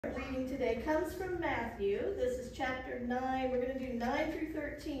reading today comes from Matthew. This is chapter 9. We're going to do 9 through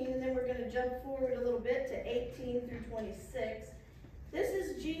 13, and then we're going to jump forward a little bit to 18 through 26. This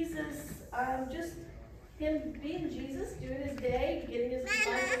is Jesus, just him being Jesus, doing his day, getting his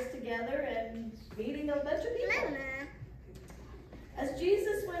disciples together, and meeting a bunch of people. As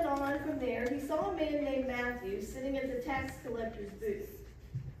Jesus went on from there, he saw a man named Matthew sitting at the tax collector's booth.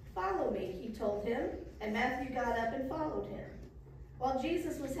 "Follow me," he told him, and Matthew got up and followed him. While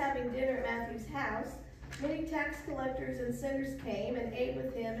Jesus was having dinner at Matthew's house, many tax collectors and sinners came and ate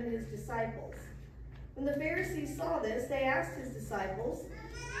with him and his disciples. When the Pharisees saw this, they asked his disciples,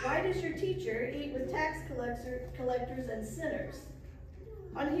 "Why does your teacher eat with tax collectors and sinners?"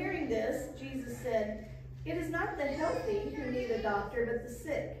 On hearing this, Jesus said, "It is not the healthy who need a doctor, but the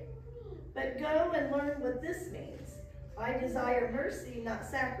sick. But go and learn what this means. I desire mercy, not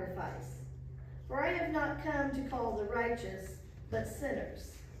sacrifice. For I have not come to call the righteous, but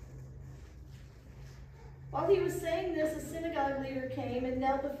sinners." While he was saying this, a synagogue leader came and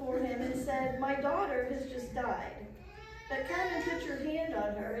knelt before him and said, "My daughter has just died, but come and put your hand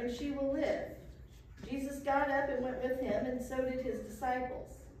on her and she will live." Jesus got up and went with him, and so did his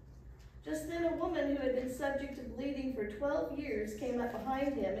disciples. Just then a woman who had been subject to bleeding for 12 years came up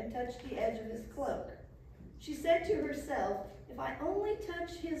behind him and touched the edge of his cloak. She said to herself, "If I only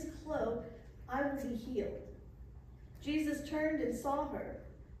touch his cloak, I will be healed." Jesus turned and saw her.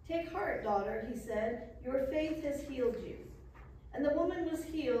 "Take heart, daughter," he said, "your faith has healed you." And the woman was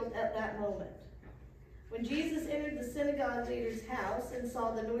healed at that moment. When Jesus entered the synagogue leader's house and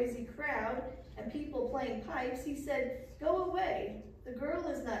saw the noisy crowd and people playing pipes, he said, "Go away. The girl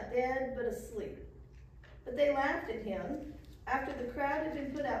is not dead, but asleep." But they laughed at him. After the crowd had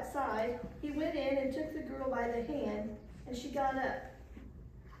been put outside, he went in and took the girl by the hand, and she got up.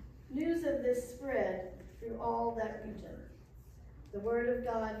 News of this spread through all that region. The word of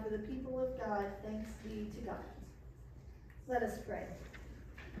God for the people of God. Thanks be to God. Let us pray.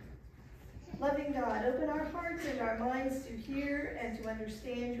 Loving God, open our hearts and our minds to hear and to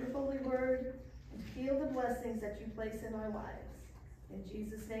understand your holy word and to feel the blessings that you place in our lives. In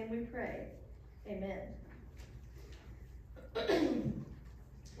Jesus' name we pray. Amen.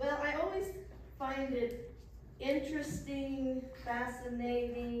 Well, I always find it interesting,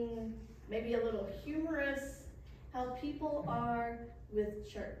 fascinating, maybe a little humorous how people are with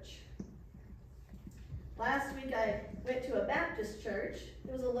church. Last week I went to a Baptist church.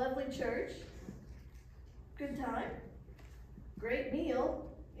 It was a lovely church. Good time. Great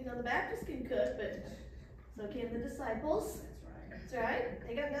meal. You know, the Baptists can cook, but so can the disciples. That's right.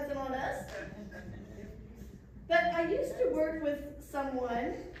 They got nothing on us. But I used to work with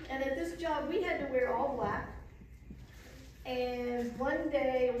someone, and at this job we had to wear all black. And one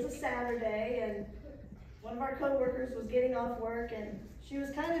day, it was a Saturday, and one of our co-workers was getting off work, and she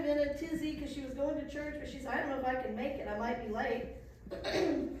was kind of in a tizzy because she was going to church, but she said, "I don't know if I can make it. I might be late."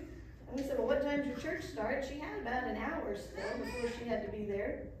 And we said, "Well, what time does your church start?" She had about an hour still before she had to be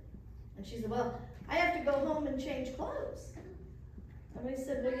there. And she said, "Well, I have to go home and change clothes." And we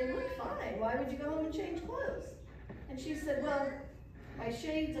said, "Well, you look fine. Why would you go home and change clothes?" And she said, "Well, my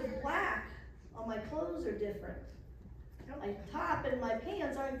shades of black on my clothes are different. My top and my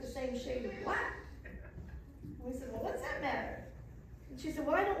pants aren't the same shade of black." And we said, "Well, what's that matter?" And she said,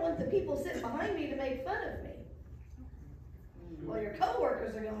 "Well, I don't want the people sitting behind me to make fun of me." "Well, your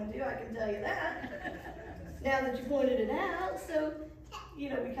co-workers are going to, I can tell you that, now that you pointed it out." So, you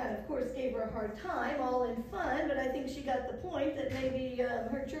know, we kind of course, gave her a hard time, all in fun, but I think she got the point that maybe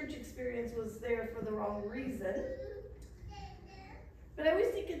her church experience was there for the wrong reason. But I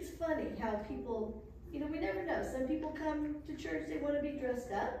always think it's funny how people, you know, we never know. Some people come to church, they want to be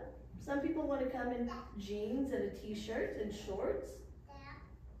dressed up. Some people want to come in jeans and a t-shirt and shorts.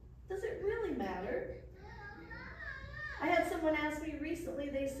 Does it really matter? I had someone ask me recently,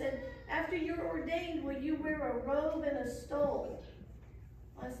 they said, "After you're ordained, will you wear a robe and a stole?"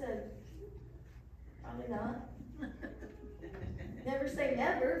 I said, "Probably not." Never say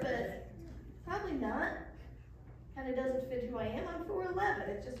never, but probably not. Kind of doesn't fit who I am. I'm 4'11".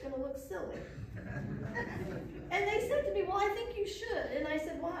 It's just going to look silly. And they said to me, "Well, I think you should." And I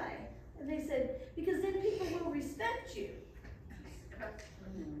said, "Why?" And they said, "Because then people will respect you."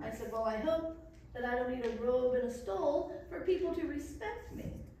 I said, "Well, I hope that I don't need a robe and a stole for people to respect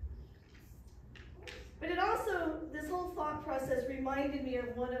me." But it also, this whole thought process reminded me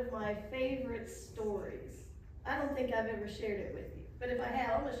of one of my favorite stories. I don't think I've ever shared it with you, but if I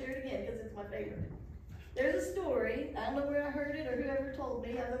have, I'm going to share it again because it's my favorite. There's a story, I don't know where I heard it or whoever told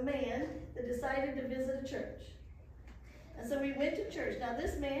me, of a man that decided to visit a church. And so we went to church. Now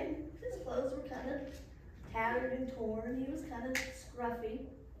this man, his clothes were kind of tattered and torn. He was kind of scruffy.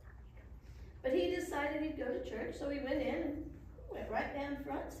 But he decided he'd go to church, so he went in and went right down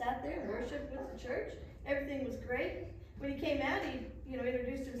front, sat there and worshiped with the church. Everything was great. When he came out, he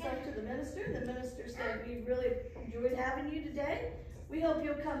introduced himself to the minister, and the minister said, "We really enjoyed having you today. We hope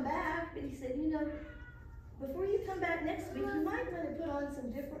you'll come back." But he said, before you come back next week, you might want to put on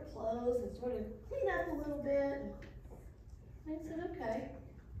some different clothes and sort of clean up a little bit. And I said, okay.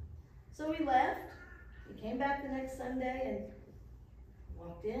 So he left. He came back the next Sunday and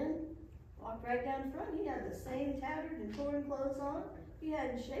walked right down front. He had the same tattered and torn clothes on. He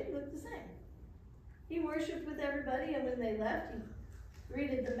hadn't shaved, looked the same. He worshiped with everybody, and when they left, he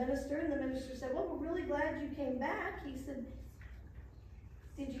greeted the minister, and the minister said, "Well, we're really glad you came back." He said,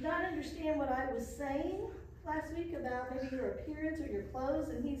 "Did you not understand what I was saying last week about maybe your appearance or your clothes?"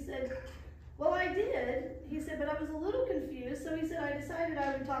 And he said, "Well, I did." He said, "But I was a little confused." So he said, "I decided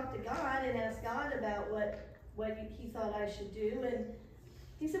I would talk to God and ask God about what he thought I should do." And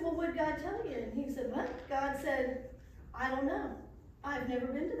he said, "Well, what did God tell you?" And he said, "Well, God said, I don't know. I've never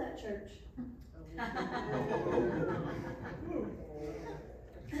been to that church."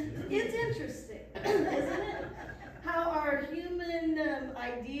 It's interesting, isn't it? How our human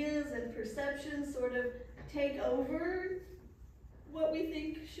ideas and perceptions sort of take over what we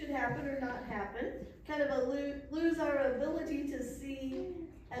think should happen or not happen, kind of lose our ability to see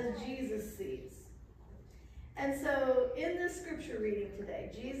as Jesus sees. And so in this scripture reading today,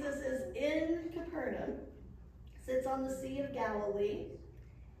 Jesus is in Capernaum, sits on the Sea of Galilee.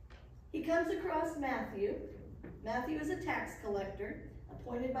 He comes across Matthew. Matthew is a tax collector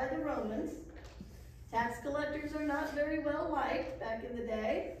appointed by the Romans. Tax collectors are not very well liked back in the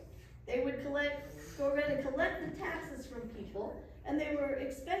day. They would go around and collect the taxes from people, and they were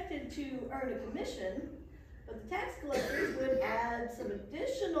expected to earn a commission, but the tax collectors would add some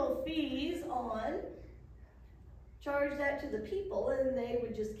additional fees on, charge that to the people, and they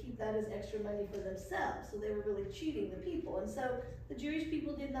would just keep that as extra money for themselves. So they were really cheating the people. And so the Jewish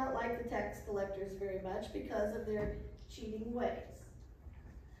people did not like the tax collectors very much because of their cheating ways.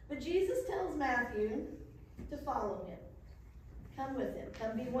 But Jesus tells Matthew to follow him. Come with him.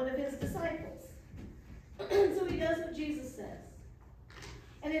 Come be one of his disciples. So he does what Jesus says.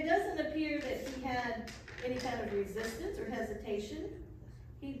 And it doesn't appear that he had any kind of resistance or hesitation.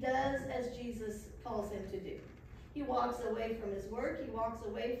 He does as Jesus calls him to do. He walks away from his work. He walks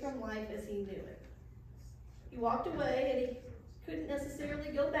away from life as he knew it. He walked away, and he couldn't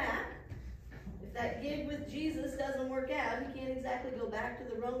necessarily go back. If that gig with Jesus doesn't work out, he can't exactly go back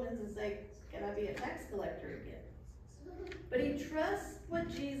to the Romans and say, "Can I be a tax collector again?" But he trusts what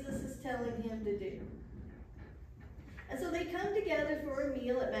Jesus is telling him to do. And so they come together for a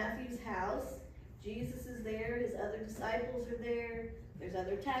meal at Matthew's house. Jesus is there. His other disciples are there. There's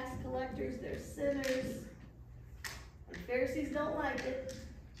other tax collectors. There's sinners. The Pharisees don't like it.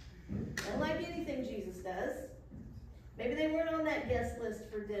 Don't like anything Jesus does. Maybe they weren't on that guest list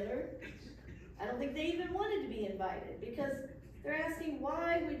for dinner. I don't think they even wanted to be invited, because they're asking,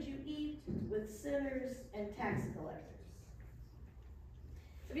 why would you eat with sinners and tax collectors?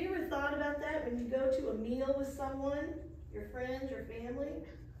 Have you ever thought about that when you go to a meal with someone, your friends or family?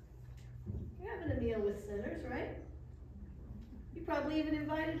 You're having a meal with sinners, right? You probably even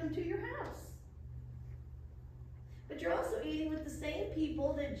invited them to your house. But you're also eating with the same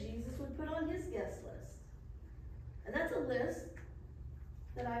people that Jesus would put on his guest list. And that's a list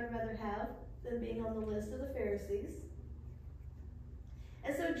that I'd rather have than being on the list of the Pharisees.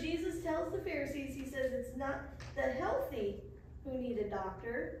 And so Jesus tells the Pharisees, he says, it's not the healthy who need a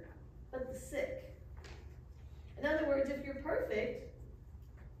doctor, but the sick. In other words, if you're perfect,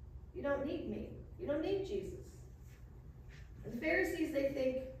 you don't need me. You don't need Jesus. And the Pharisees, they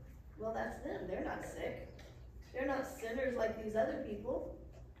think, well, that's them. They're not sick. They're not sinners like these other people.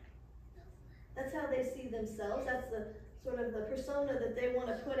 That's how they see themselves. That's the sort of the persona that they want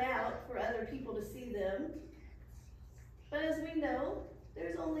to put out for other people to see them. But as we know,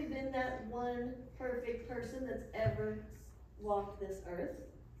 there's only been that one perfect person that's ever walked this earth.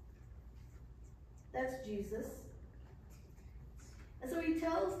 That's Jesus. And so he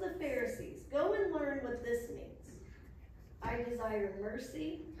tells the Pharisees, go and learn what this means. I desire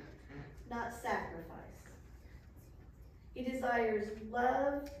mercy, not sacrifice. He desires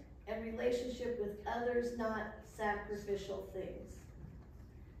love and relationship with others, not sacrificial things.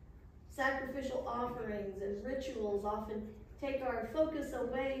 Sacrificial offerings and rituals often take our focus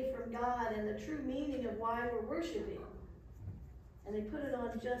away from God and the true meaning of why we're worshiping. And they put it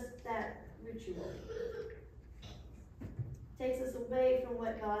on just that ritual. Takes us away from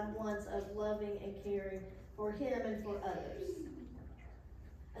what God wants of loving and caring for him and for others.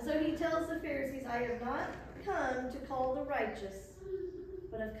 And so he tells the Pharisees, I have not come to call the righteous,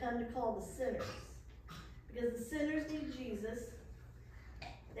 but I've come to call the sinners. Because the sinners need Jesus.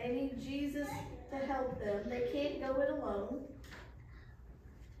 They need Jesus to help them. They can't go it alone.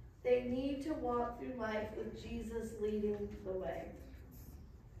 They need to walk through life with Jesus leading the way.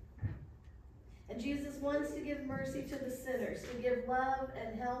 And Jesus wants to give mercy to the sinners, to give love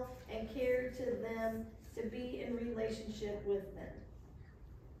and help and care to them, to be in relationship with them.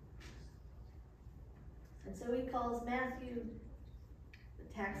 And so he calls Matthew,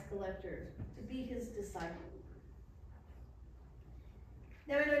 the tax collector, to be his disciple.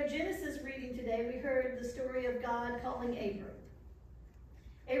 Now in our Genesis reading today, we heard the story of God calling Abram.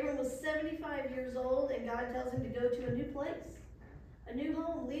 Abram was 75 years old, and God tells him to go to a new place, a new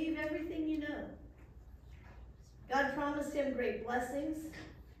home, leave everything you know. God promised him great blessings.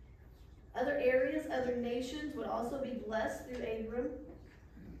 Other areas, other nations would also be blessed through Abram.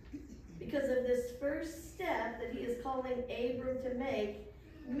 Because of this first step that he is calling Abram to make,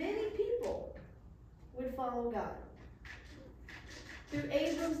 many people would follow God. Through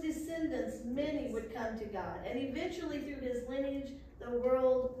Abram's descendants, many would come to God. And eventually, through his lineage, the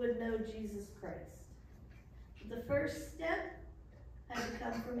world would know Jesus Christ. The first step had to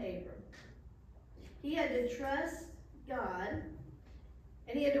come from Abram. He had to trust God,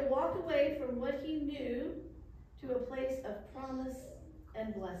 and he had to walk away from what he knew to a place of promise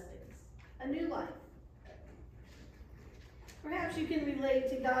and blessings, a new life. Perhaps you can relate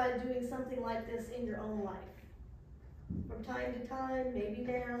to God doing something like this in your own life. From time to time, maybe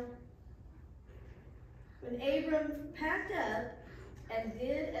now. When Abram packed up and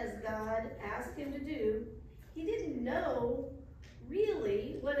did as God asked him to do, he didn't know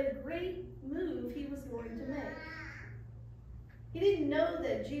really what a great move he was going to make. He didn't know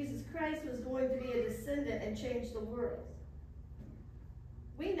that Jesus Christ was going to be a descendant and change the world.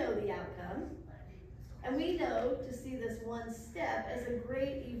 We know the outcome, and we know to see this one step as a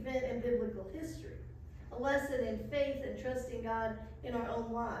great event in biblical history, a lesson in faith and trusting God in our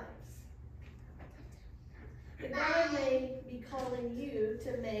own lives. But God may be calling you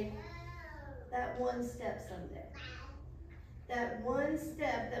to make that one step someday. That one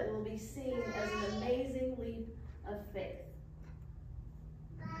step that will be seen as an amazing leap of faith.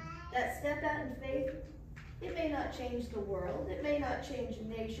 That step out in faith, it may not change the world, it may not change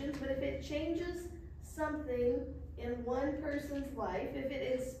nations, but if it changes something in one person's life, if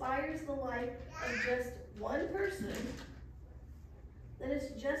it inspires the life of just one person, then it's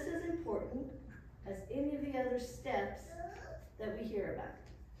just as important as any of the other steps that we hear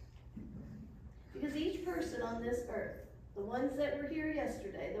about. Because each person on this earth, the ones that were here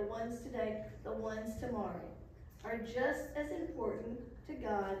yesterday, the ones today, the ones tomorrow, are just as important to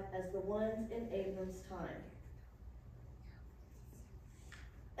God as the ones in Abram's time.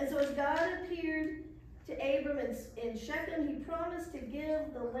 And so as God appeared to Abram in Shechem, he promised to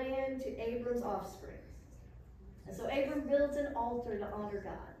give the land to Abram's offspring. And so Abram builds an altar to honor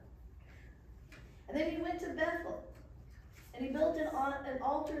God. And then he went to Bethel, and he built an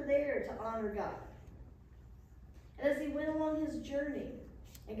altar there to honor God. And as he went along his journey,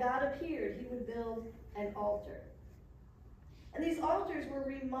 and God appeared, he would build an altar. And these altars were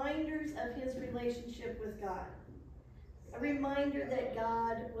reminders of his relationship with God. A reminder that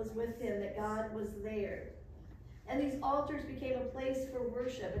God was with him, that God was there. And these altars became a place for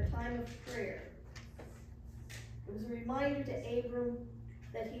worship, a time of prayer. It was a reminder to Abram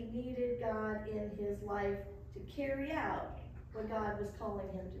that he needed God in his life to carry out what God was calling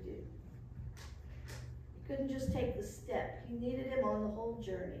him to do. He couldn't just take the step. He needed him on the whole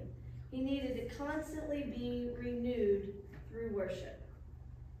journey. He needed to constantly be renewed through worship.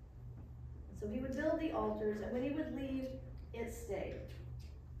 So he would build the altars, and when he would leave, it stayed.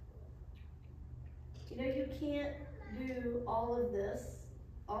 You know, you can't do all of this,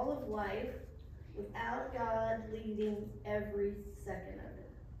 all of life, without God leading every second of it.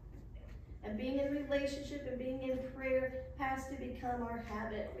 And being in relationship and being in prayer has to become our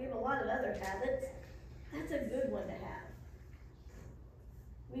habit. We have a lot of other habits. That's a good one to have.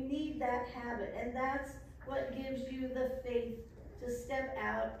 We need that habit, and that's what gives you the faith to step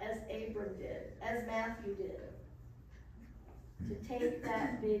out as Abram did, as Matthew did, to take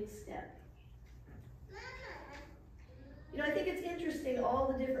that big step. You know, I think it's interesting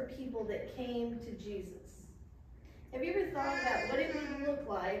all the different people that came to Jesus. Have you ever thought about what it would look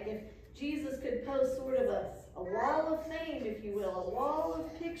like if Jesus could post sort of a wall of fame, if you will, a wall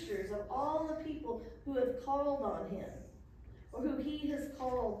of pictures of all the people who have called on him, or who he has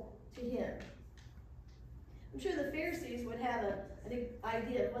called to him? I'm sure the Pharisees would have an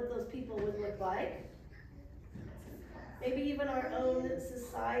idea of what those people would look like. Maybe even our own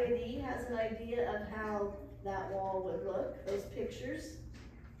society has an idea of how that wall would look, those pictures.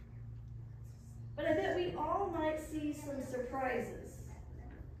 might see some surprises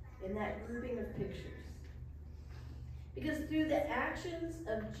in that grouping of pictures. Because through the actions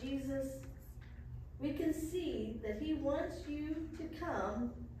of Jesus, we can see that he wants you to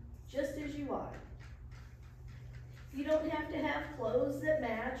come just as you are. You don't have to have clothes that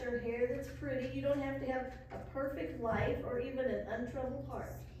match or hair that's pretty. You don't have to have a perfect life or even an untroubled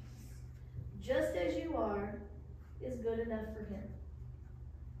heart. Just as you are is good enough for him.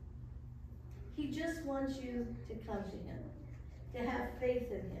 He just wants you to come to him, to have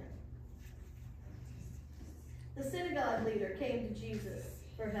faith in him. The synagogue leader came to Jesus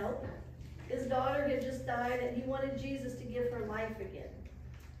for help. His daughter had just died and he wanted Jesus to give her life again.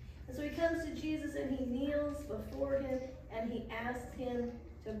 And so he comes to Jesus and he kneels before him and he asks him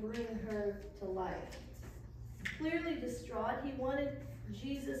to bring her to life. Clearly distraught, he wanted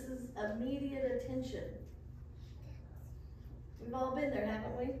Jesus' immediate attention. We've all been there,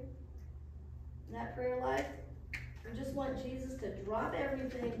 haven't we? In that prayer life, we just want Jesus to drop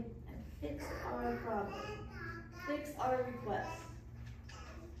everything and fix our problem, fix our request.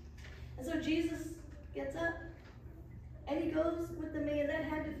 And so Jesus gets up and he goes with the man. That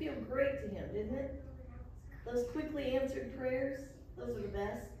had to feel great to him, didn't it? Those quickly answered prayers, those are the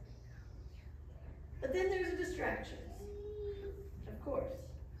best. But then there's distractions, of course.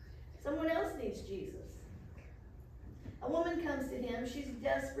 Someone else needs Jesus. A woman comes to him. She's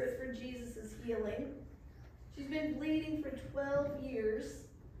desperate for Jesus' healing. She's been bleeding for 12 years.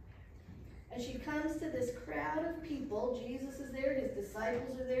 And she comes to this crowd of people. Jesus is there. His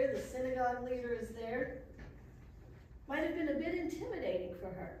disciples are there. The synagogue leader is there. Might have been a bit intimidating for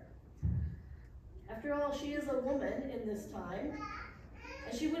her. After all, she is a woman in this time.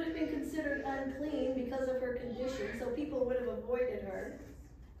 And she would have been considered unclean because of her condition. So people would have avoided her.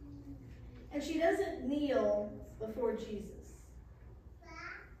 And she doesn't kneel before Jesus.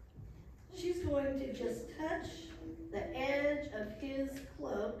 She's going to just touch the edge of his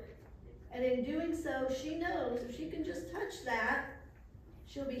cloak, and in doing so, she knows if she can just touch that,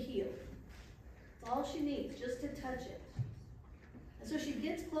 she'll be healed. It's all she needs, just to touch it. And so she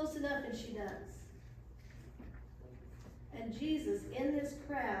gets close enough, and she does. And Jesus, in this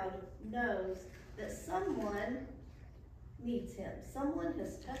crowd, knows that someone needs him. Someone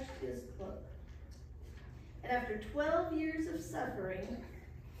has touched his cloak. And after 12 years of suffering,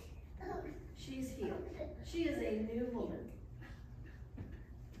 she's healed. She is a new woman.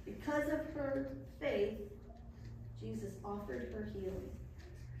 Because of her faith, Jesus offered her healing.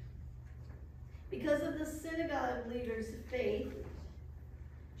 Because of the synagogue leader's faith,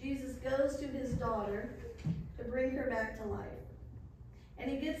 Jesus goes to his daughter to bring her back to life. And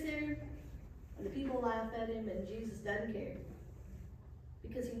he gets there, and the people laugh at him, and Jesus doesn't care.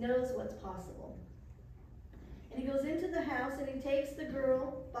 Because he knows what's possible. And he goes into the house and he takes the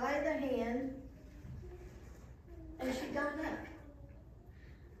girl by the hand, and she got up.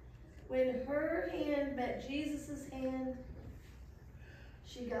 When her hand met Jesus' hand,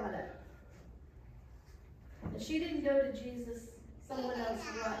 she got up. And she didn't go to Jesus, someone else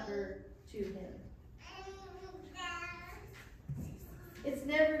brought her to him. It's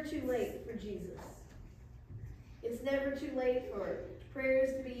never too late for Jesus. It's never too late for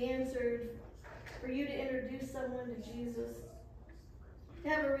prayers to be answered, for you to introduce someone to Jesus, to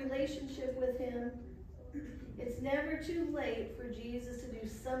have a relationship with him. It's never too late for Jesus to do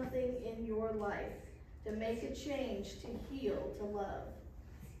something in your life, to make a change, to heal, to love.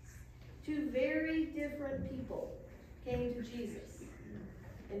 Two very different people came to Jesus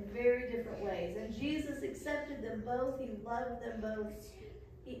in very different ways. And Jesus accepted them both. He loved them both.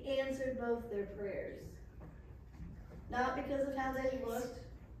 He answered both their prayers. Not because of how they looked,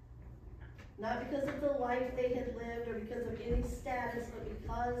 not because of the life they had lived or because of any status, but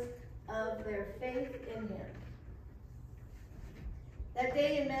because of their faith in him. That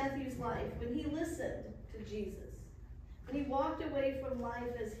day in Matthew's life, when he listened to Jesus, when he walked away from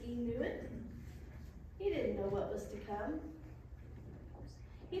life as he knew it, he didn't know what was to come.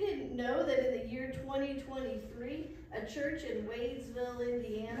 He didn't know that in the year 2023, a church in Wadesville,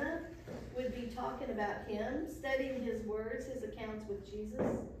 Indiana, would be talking about him, studying his words, his accounts with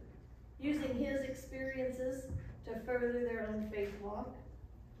Jesus, using his experiences to further their own faith walk.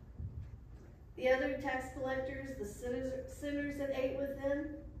 The other tax collectors, the sinners that ate with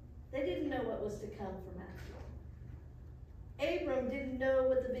them, they didn't know what was to come for Matthew. Abram didn't know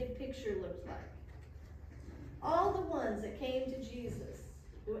what the big picture looked like. All the ones that came to Jesus,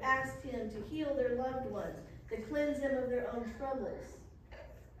 who asked him to heal their loved ones, to cleanse them of their own troubles,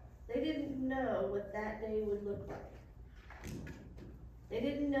 they didn't know what that day would look like. They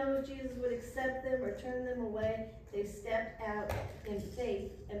didn't know if Jesus would accept them or turn them away. They stepped out in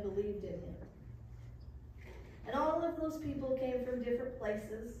faith and believed in him. of those people came from different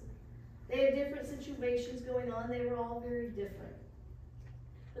places. They had different situations going on. They were all very different.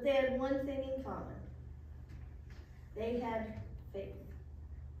 But they had one thing in common. They had faith.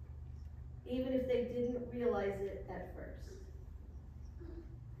 Even if they didn't realize it at first.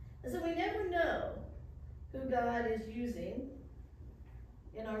 And so we never know who God is using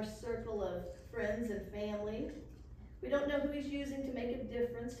in our circle of friends and family. We don't know who he's using to make a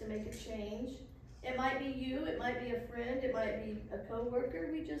difference, to make a change. It might be you, it might be a friend, it might be a coworker.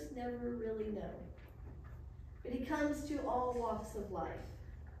 We just never really know. But he comes to all walks of life.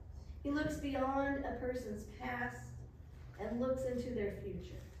 He looks beyond a person's past and looks into their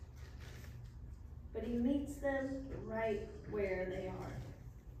future. But he meets them right where they are.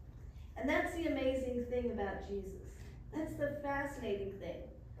 And that's the amazing thing about Jesus. That's the fascinating thing.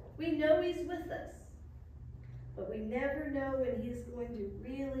 We know he's with us, but we never know when he's going to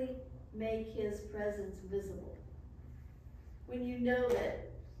really make his presence visible. When you know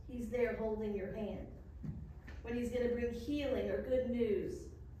that he's there holding your hand. When he's going to bring healing or good news.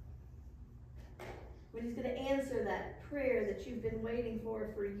 When he's going to answer that prayer that you've been waiting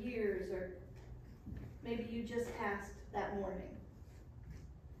for years, or maybe you just asked that morning.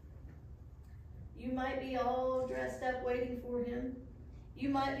 You might be all dressed up waiting for him. You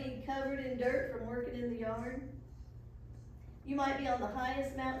might be covered in dirt from working in the yard. You might be on the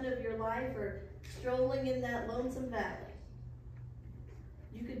highest mountain of your life or strolling in that lonesome valley.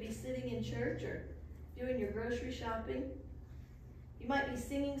 You could be sitting in church or doing your grocery shopping. You might be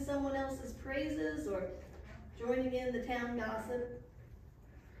singing someone else's praises or joining in the town gossip.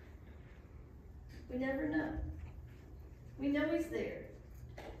 We never know. We know he's there.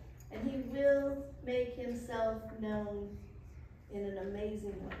 And he will make himself known in an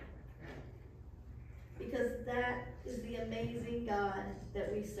amazing way. Because that is the amazing God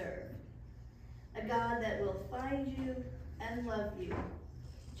that we serve. A God that will find you and love you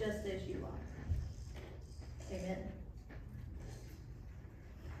just as you are. Amen.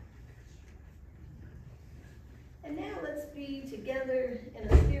 And now let's be together in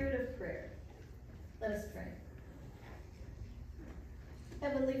a spirit of prayer. Let us pray.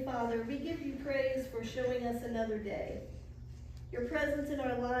 Heavenly Father, we give you praise for showing us another day. Your presence in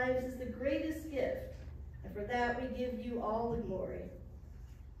our lives is the greatest gift, and for that we give you all the glory.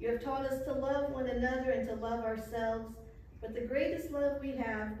 You have taught us to love one another and to love ourselves, but the greatest love we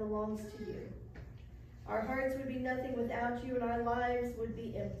have belongs to you. Our hearts would be nothing without you, and our lives would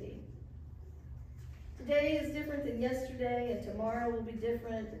be empty. Today is different than yesterday, and tomorrow will be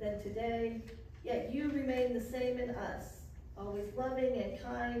different than today, yet you remain the same in us, always loving and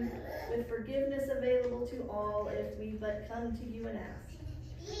kind, with forgiveness available to all if we but come to you and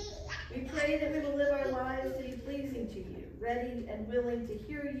ask. We pray that we will live our lives to be pleasing to you, ready and willing to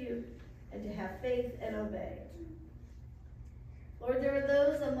hear you and to have faith and obey. Lord, there are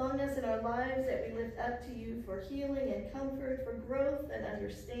those among us in our lives that we lift up to you for healing and comfort, for growth and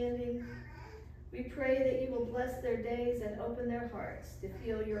understanding. We pray that you will bless their days and open their hearts to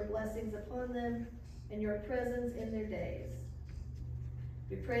feel your blessings upon them and your presence in their days.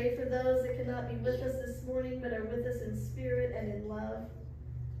 We pray for those that cannot be with us this morning but are with us in spirit and in love.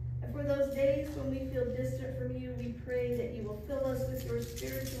 And for those days when we feel distant from you, we pray that you will fill us with your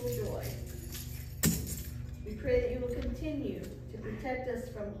spiritual joy. We pray that you will continue to protect us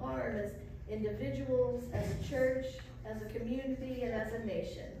from harm as individuals, as a church, as a community, and as a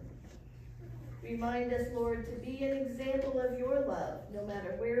nation. Remind us, Lord, to be an example of your love, no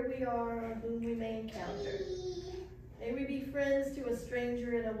matter where we are or whom we may encounter. May we be friends to a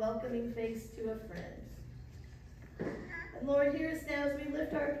stranger and a welcoming face to a friend. And Lord, hear us now as we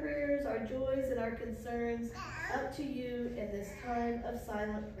lift our prayers, our joys, and our concerns up to you in this time of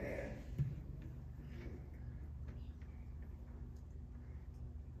silent prayer.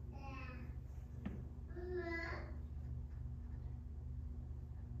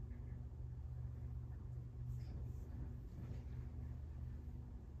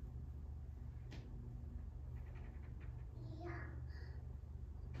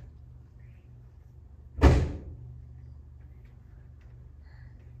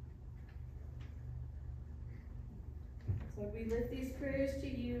 Lord, we lift these prayers to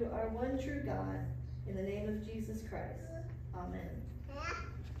you, our one true God, in the name of Jesus Christ. Amen.